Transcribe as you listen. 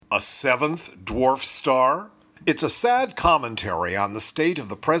A seventh dwarf star? It's a sad commentary on the state of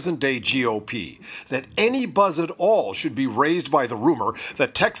the present-day GOP that any buzz at all should be raised by the rumor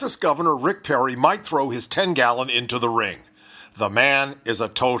that Texas Governor Rick Perry might throw his 10-gallon into the ring. The man is a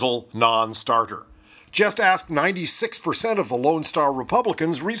total non-starter. Just ask 96% of the Lone Star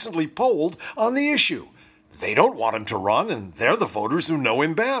Republicans recently polled on the issue. They don't want him to run, and they're the voters who know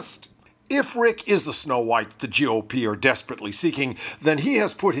him best. If Rick is the Snow White the GOP are desperately seeking, then he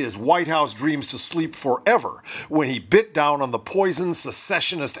has put his White House dreams to sleep forever when he bit down on the poisoned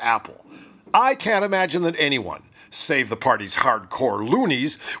secessionist apple. I can't imagine that anyone, save the party's hardcore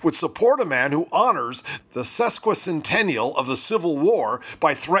loonies, would support a man who honors the sesquicentennial of the Civil War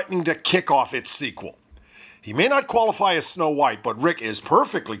by threatening to kick off its sequel. He may not qualify as Snow White, but Rick is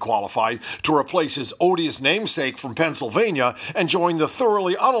perfectly qualified to replace his odious namesake from Pennsylvania and join the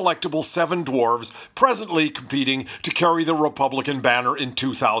thoroughly unelectable seven dwarves presently competing to carry the Republican banner in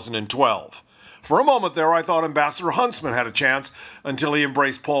 2012. For a moment there, I thought Ambassador Huntsman had a chance until he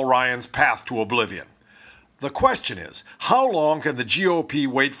embraced Paul Ryan's path to oblivion. The question is, how long can the GOP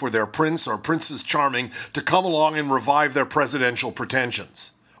wait for their prince or Princess Charming to come along and revive their presidential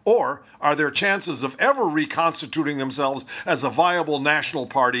pretensions? Or are their chances of ever reconstituting themselves as a viable national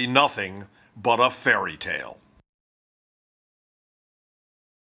party nothing but a fairy tale?